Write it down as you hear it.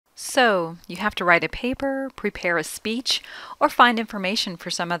So, you have to write a paper, prepare a speech, or find information for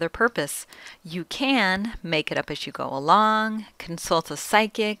some other purpose. You can make it up as you go along, consult a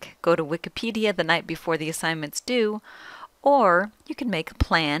psychic, go to Wikipedia the night before the assignment's due, or you can make a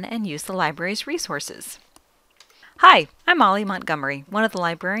plan and use the library's resources. Hi, I'm Molly Montgomery, one of the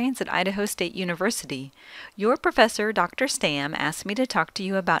librarians at Idaho State University. Your professor, Dr. Stam, asked me to talk to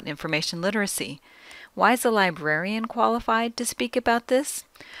you about information literacy. Why is a librarian qualified to speak about this?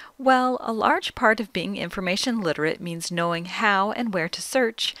 Well, a large part of being information literate means knowing how and where to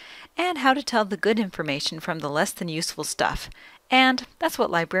search, and how to tell the good information from the less than useful stuff. And that's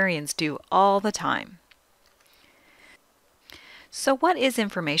what librarians do all the time. So what is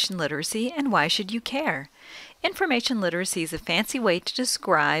information literacy and why should you care? Information literacy is a fancy way to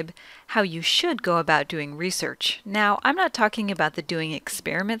describe how you should go about doing research. Now, I'm not talking about the doing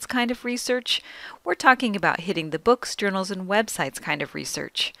experiments kind of research. We're talking about hitting the books, journals, and websites kind of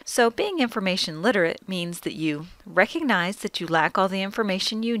research. So being information literate means that you recognize that you lack all the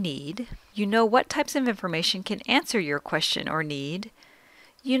information you need, you know what types of information can answer your question or need,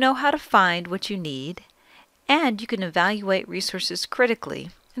 you know how to find what you need, and you can evaluate resources critically,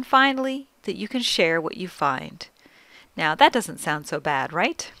 and finally, that you can share what you find. Now, that doesn't sound so bad,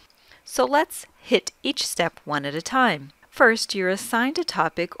 right? So let's hit each step one at a time. First, you're assigned a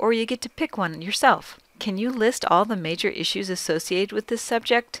topic or you get to pick one yourself. Can you list all the major issues associated with this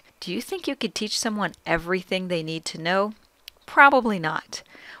subject? Do you think you could teach someone everything they need to know? Probably not.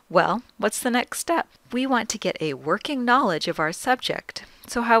 Well, what's the next step? We want to get a working knowledge of our subject.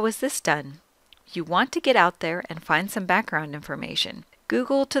 So how was this done? You want to get out there and find some background information.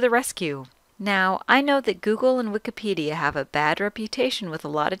 Google to the rescue. Now, I know that Google and Wikipedia have a bad reputation with a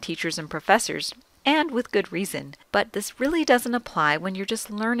lot of teachers and professors, and with good reason, but this really doesn't apply when you're just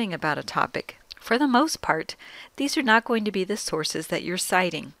learning about a topic. For the most part, these are not going to be the sources that you're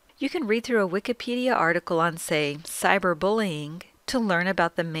citing. You can read through a Wikipedia article on, say, cyberbullying to learn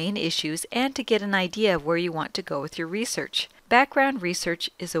about the main issues and to get an idea of where you want to go with your research. Background research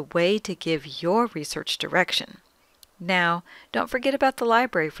is a way to give your research direction. Now, don't forget about the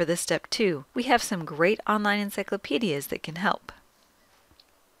library for this step too. We have some great online encyclopedias that can help.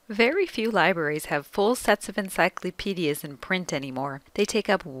 Very few libraries have full sets of encyclopedias in print anymore. They take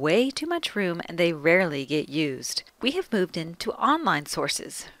up way too much room and they rarely get used. We have moved into online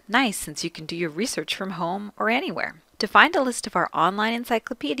sources. Nice, since you can do your research from home or anywhere. To find a list of our online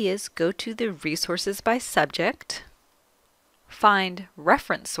encyclopedias, go to the Resources by Subject, find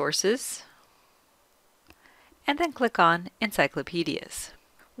Reference Sources, and then click on Encyclopedias.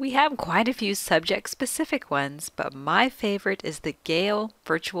 We have quite a few subject-specific ones, but my favorite is the Gale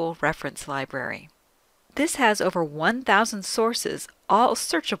Virtual Reference Library. This has over 1,000 sources, all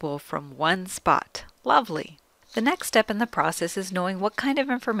searchable from one spot. Lovely! The next step in the process is knowing what kind of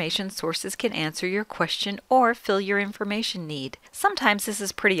information sources can answer your question or fill your information need. Sometimes this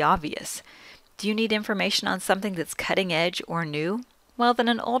is pretty obvious. Do you need information on something that's cutting edge or new? Well, then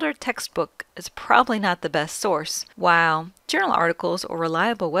an older textbook is probably not the best source, while journal articles or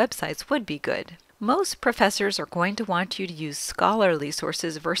reliable websites would be good. Most professors are going to want you to use scholarly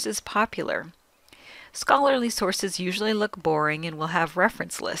sources versus popular. Scholarly sources usually look boring and will have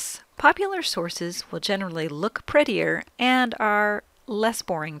reference lists. Popular sources will generally look prettier and are less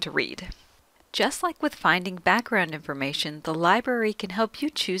boring to read. Just like with finding background information, the library can help you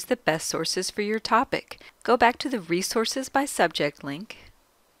choose the best sources for your topic. Go back to the Resources by Subject link,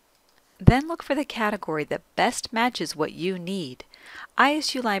 then look for the category that best matches what you need.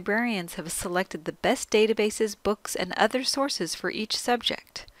 ISU librarians have selected the best databases, books, and other sources for each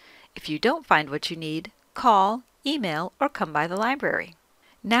subject. If you don't find what you need, call, email, or come by the library.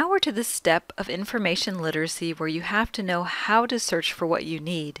 Now we're to the step of information literacy where you have to know how to search for what you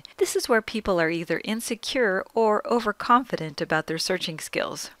need. This is where people are either insecure or overconfident about their searching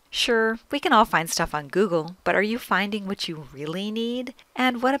skills. Sure, we can all find stuff on Google, but are you finding what you really need?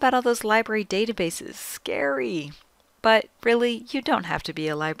 And what about all those library databases? Scary! But really, you don't have to be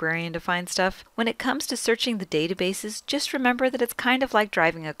a librarian to find stuff. When it comes to searching the databases, just remember that it's kind of like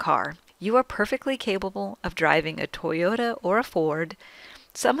driving a car. You are perfectly capable of driving a Toyota or a Ford.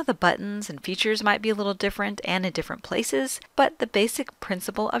 Some of the buttons and features might be a little different and in different places, but the basic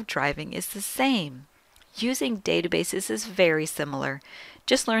principle of driving is the same. Using databases is very similar.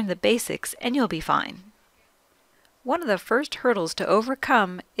 Just learn the basics and you'll be fine. One of the first hurdles to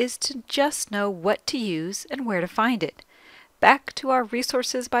overcome is to just know what to use and where to find it. Back to our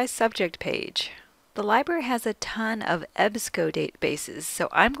Resources by Subject page. The library has a ton of EBSCO databases, so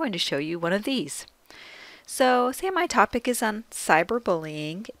I'm going to show you one of these. So, say my topic is on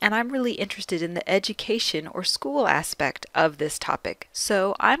cyberbullying, and I'm really interested in the education or school aspect of this topic.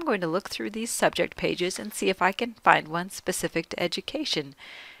 So, I'm going to look through these subject pages and see if I can find one specific to education.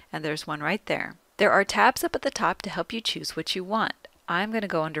 And there's one right there. There are tabs up at the top to help you choose what you want. I'm going to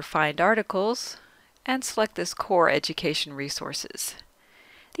go under Find Articles and select this Core Education Resources.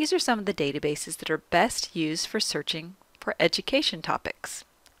 These are some of the databases that are best used for searching for education topics.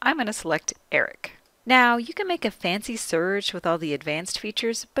 I'm going to select ERIC. Now, you can make a fancy search with all the advanced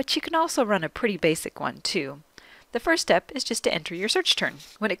features, but you can also run a pretty basic one too. The first step is just to enter your search term.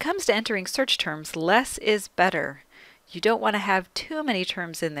 When it comes to entering search terms, less is better. You don't want to have too many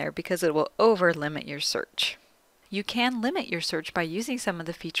terms in there because it will over-limit your search. You can limit your search by using some of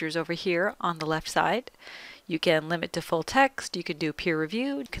the features over here on the left side. You can limit to full text, you can do peer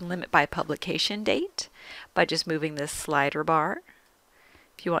review, you can limit by publication date by just moving this slider bar.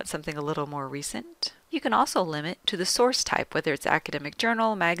 If you want something a little more recent. You can also limit to the source type, whether it's academic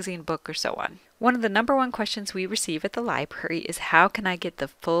journal, magazine, book, or so on. One of the #1 questions we receive at the library is how can I get the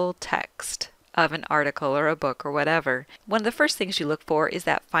full text of an article or a book or whatever. One of the first things you look for is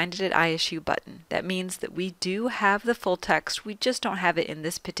that Find It at ISU button. That means that we do have the full text, we just don't have it in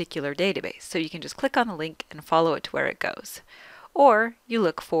this particular database. So you can just click on the link and follow it to where it goes. Or you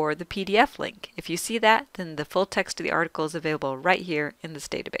look for the PDF link. If you see that, then the full text of the article is available right here in this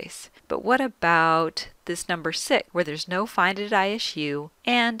database. But what about this number 6, where there's no Find It at ISU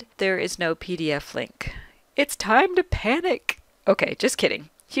and there is no PDF link? It's time to panic! Okay, just kidding.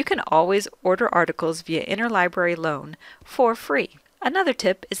 You can always order articles via interlibrary loan for free. Another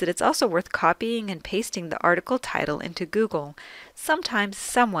tip is that it's also worth copying and pasting the article title into Google. Sometimes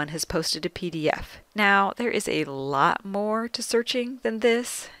someone has posted a PDF. Now, there is a lot more to searching than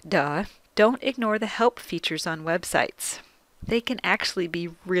this. Duh. Don't ignore the help features on websites. They can actually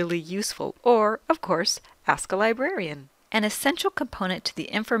be really useful. Or, of course, ask a librarian. An essential component to the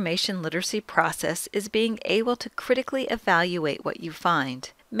information literacy process is being able to critically evaluate what you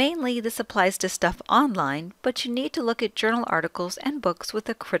find. Mainly, this applies to stuff online, but you need to look at journal articles and books with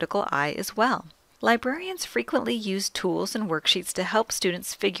a critical eye as well. Librarians frequently use tools and worksheets to help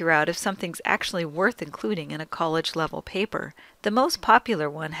students figure out if something's actually worth including in a college-level paper. The most popular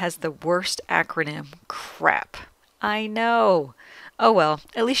one has the worst acronym, CRAP. I know! Oh well,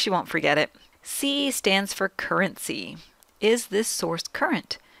 at least you won't forget it. C stands for currency. Is this source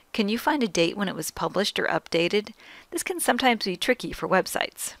current? Can you find a date when it was published or updated? This can sometimes be tricky for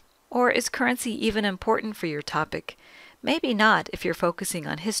websites. Or is currency even important for your topic? Maybe not if you're focusing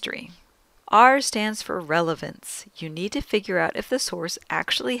on history. R stands for relevance. You need to figure out if the source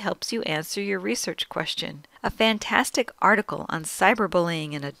actually helps you answer your research question. A fantastic article on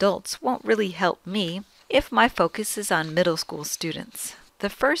cyberbullying in adults won't really help me if my focus is on middle school students. The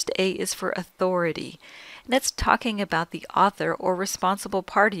first A is for authority, and it's talking about the author or responsible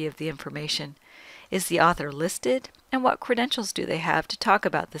party of the information. Is the author listed, and what credentials do they have to talk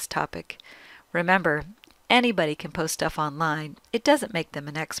about this topic? Remember, anybody can post stuff online. It doesn't make them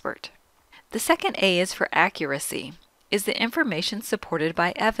an expert. The second A is for accuracy. Is the information supported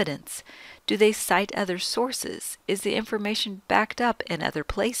by evidence? Do they cite other sources? Is the information backed up in other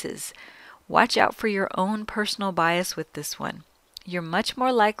places? Watch out for your own personal bias with this one. You're much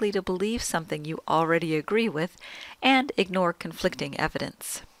more likely to believe something you already agree with and ignore conflicting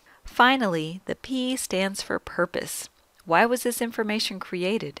evidence. Finally, the P stands for purpose. Why was this information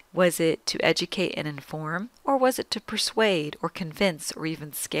created? Was it to educate and inform, or was it to persuade or convince or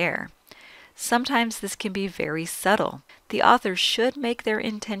even scare? Sometimes this can be very subtle. The author should make their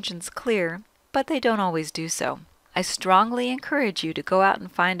intentions clear, but they don't always do so. I strongly encourage you to go out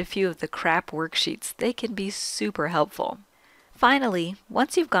and find a few of the CRAP worksheets. They can be super helpful. Finally,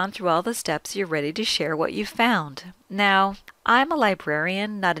 once you've gone through all the steps, you're ready to share what you've found. Now, I'm a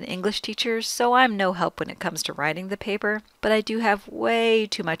librarian, not an English teacher, so I'm no help when it comes to writing the paper, but I do have way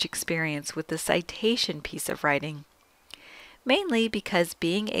too much experience with the citation piece of writing. Mainly because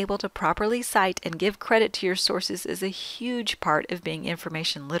being able to properly cite and give credit to your sources is a huge part of being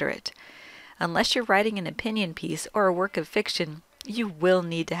information literate. Unless you're writing an opinion piece or a work of fiction, you will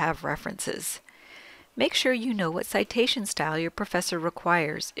need to have references. Make sure you know what citation style your professor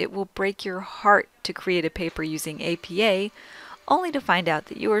requires. It will break your heart to create a paper using APA, only to find out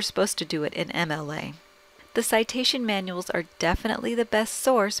that you are supposed to do it in MLA. The citation manuals are definitely the best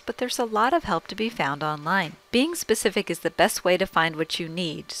source, but there's a lot of help to be found online. Being specific is the best way to find what you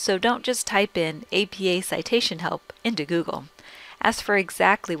need, so don't just type in APA citation help into Google. Ask for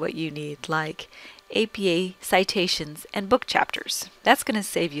exactly what you need, like APA citations and book chapters. That's going to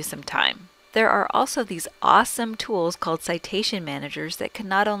save you some time. There are also these awesome tools called citation managers that can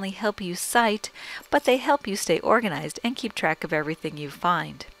not only help you cite, but they help you stay organized and keep track of everything you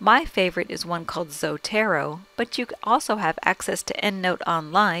find. My favorite is one called Zotero, but you also have access to EndNote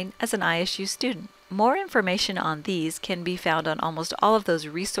Online as an ISU student. More information on these can be found on almost all of those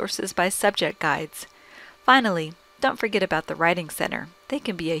resources by subject guides. Finally, don't forget about the Writing Center. They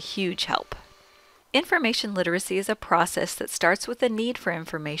can be a huge help. Information literacy is a process that starts with a need for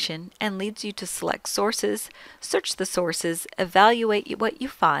information and leads you to select sources, search the sources, evaluate what you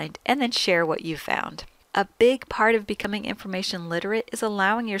find, and then share what you found. A big part of becoming information literate is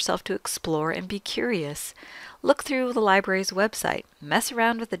allowing yourself to explore and be curious. Look through the library's website, mess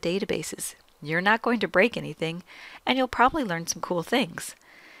around with the databases. You're not going to break anything, and you'll probably learn some cool things.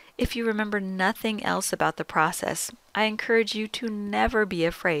 If you remember nothing else about the process, I encourage you to never be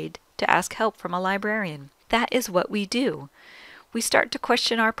afraid to ask help from a librarian. That is what we do. We start to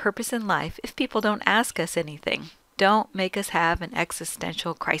question our purpose in life if people don't ask us anything. Don't make us have an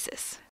existential crisis.